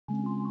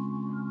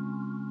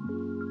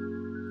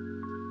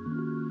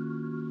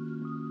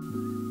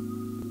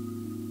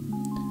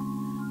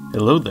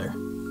Hello there.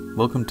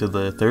 Welcome to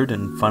the third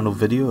and final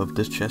video of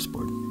this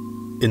chessboard.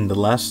 In the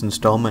last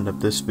installment of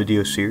this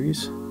video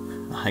series,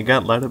 I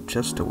got light up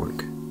chess to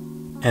work.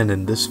 And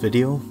in this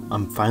video,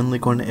 I'm finally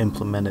going to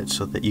implement it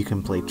so that you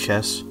can play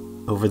chess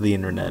over the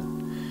internet.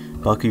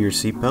 Buckle your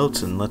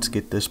seatbelts and let's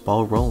get this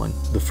ball rolling.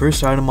 The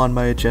first item on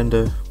my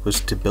agenda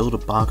was to build a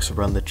box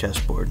around the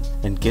chessboard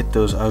and get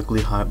those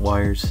ugly hot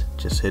wires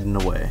just hidden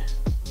away.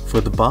 For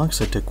the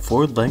box, I took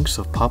 4 lengths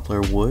of poplar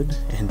wood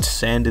and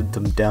sanded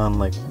them down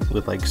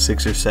with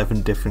 6 or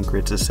 7 different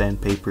grits of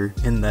sandpaper,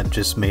 and that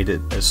just made it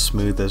as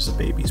smooth as a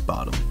baby's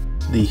bottom.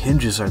 The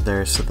hinges are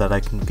there so that I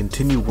can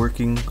continue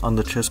working on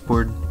the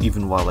chessboard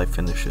even while I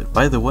finish it.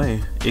 By the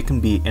way, it can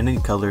be any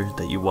color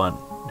that you want.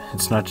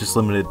 It's not just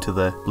limited to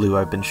the blue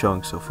I've been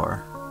showing so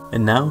far.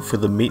 And now for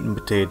the meat and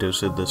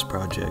potatoes of this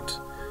project.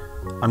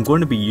 I'm going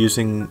to be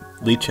using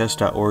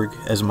limitless.org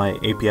as my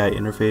API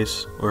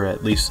interface, or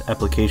at least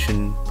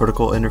application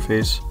protocol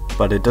interface,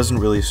 but it doesn't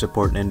really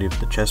support any of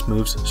the chess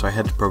moves, so I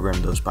had to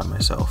program those by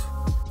myself.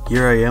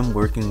 Here I am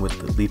working with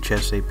the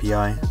Lichess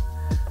API.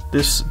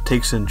 This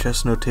takes in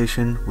chess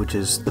notation, which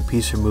is the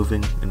piece you're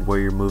moving and where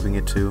you're moving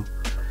it to,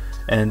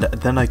 and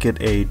then I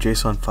get a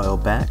JSON file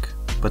back,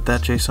 but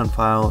that JSON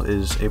file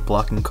is a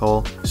blocking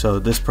call, so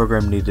this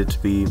program needed to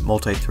be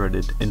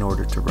multi-threaded in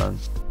order to run.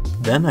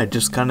 Then I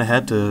just kinda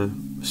had to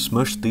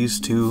smush these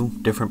two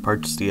different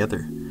parts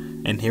together,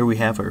 and here we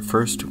have our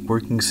first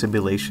working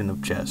simulation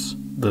of chess.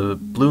 The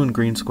blue and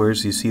green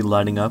squares you see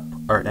lighting up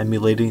are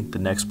emulating the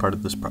next part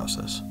of this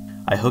process.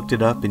 I hooked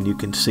it up and you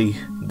can see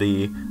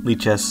the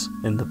Lichess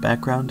in the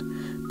background,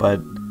 but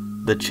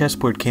the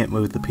chessboard can't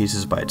move the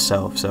pieces by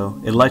itself,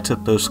 so it lights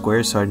up those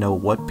squares so I know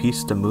what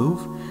piece to move,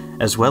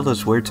 as well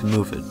as where to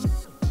move it.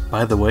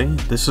 By the way,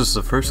 this is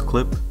the first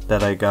clip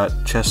that I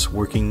got chess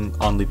working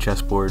on the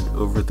chessboard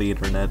over the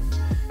internet,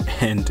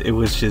 and it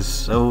was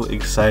just so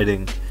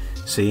exciting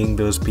seeing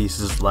those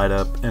pieces light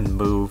up and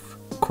move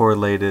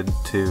correlated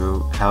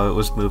to how it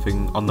was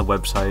moving on the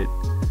website.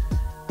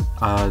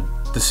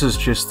 This is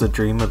just the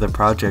dream of the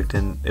project,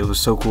 and it was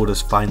so cool to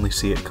finally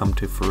see it come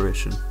to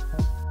fruition.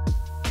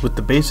 With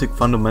the basic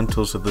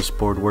fundamentals of this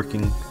board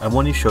working, I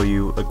want to show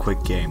you a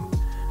quick game.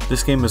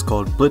 This game is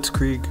called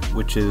Blitzkrieg,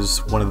 which is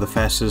one of the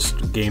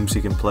fastest games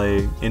you can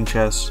play in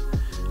chess.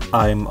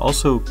 I'm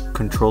also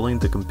controlling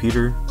the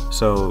computer,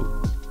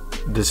 so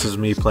this is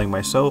me playing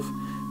myself,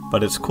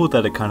 but it's cool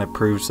that it kind of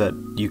proves that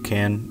you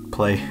can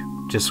play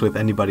just with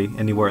anybody,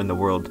 anywhere in the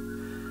world.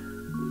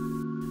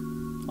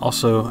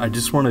 Also, I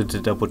just wanted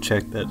to double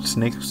check that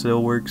Snake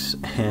still works,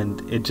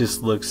 and it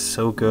just looks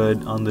so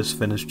good on this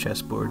finished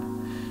chessboard.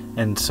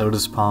 And so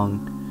does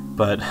Pong.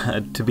 But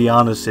to be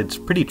honest, it's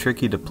pretty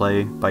tricky to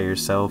play by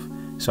yourself,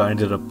 so I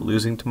ended up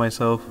losing to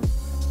myself.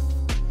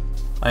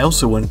 I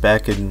also went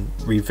back and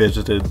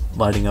revisited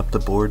lighting up the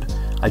board.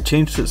 I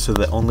changed it so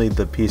that only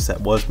the piece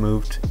that was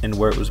moved and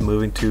where it was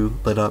moving to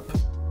lit up.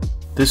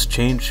 This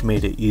change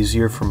made it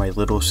easier for my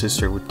little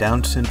sister with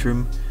Down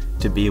syndrome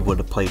to be able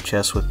to play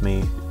chess with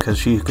me, because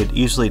she could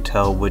easily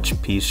tell which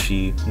piece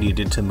she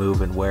needed to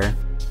move and where,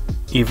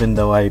 even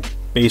though I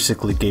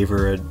basically gave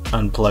her an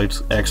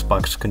unplugged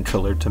Xbox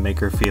controller to make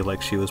her feel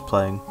like she was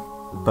playing.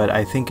 But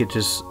I think it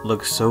just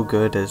looks so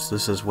good as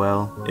this as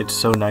well. It's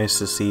so nice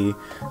to see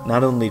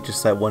not only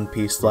just that one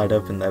piece light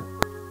up in that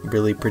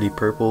really pretty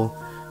purple,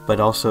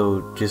 but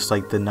also just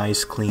like the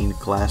nice clean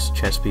glass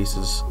chess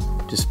pieces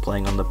just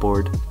playing on the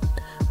board.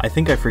 I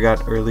think I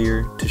forgot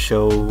earlier to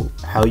show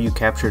how you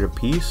captured a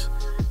piece,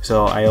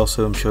 so I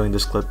also am showing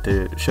this clip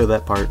to show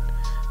that part.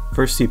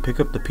 First you pick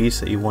up the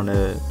piece that you want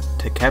to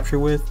capture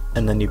with,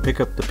 and then you pick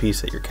up the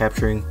piece that you're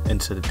capturing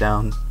and set it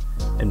down,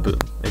 and boom,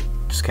 it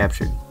just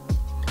captured.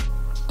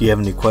 Do you have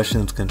any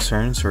questions,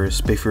 concerns, or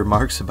spiffy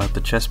remarks about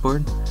the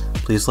chessboard?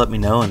 Please let me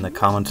know in the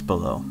comments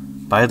below.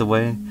 By the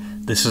way,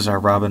 this is our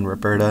Robin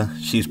Roberta.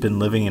 She's been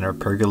living in her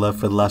pergola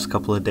for the last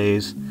couple of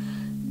days,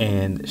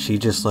 and she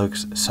just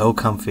looks so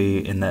comfy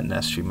in that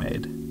nest she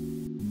made.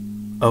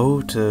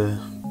 Oh, to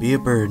be a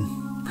bird,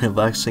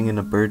 relaxing in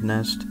a bird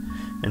nest,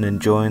 and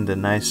enjoying the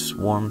nice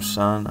warm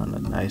sun on a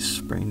nice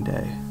spring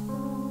day.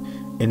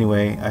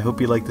 Anyway, I hope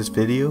you like this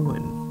video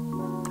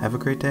and have a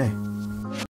great day.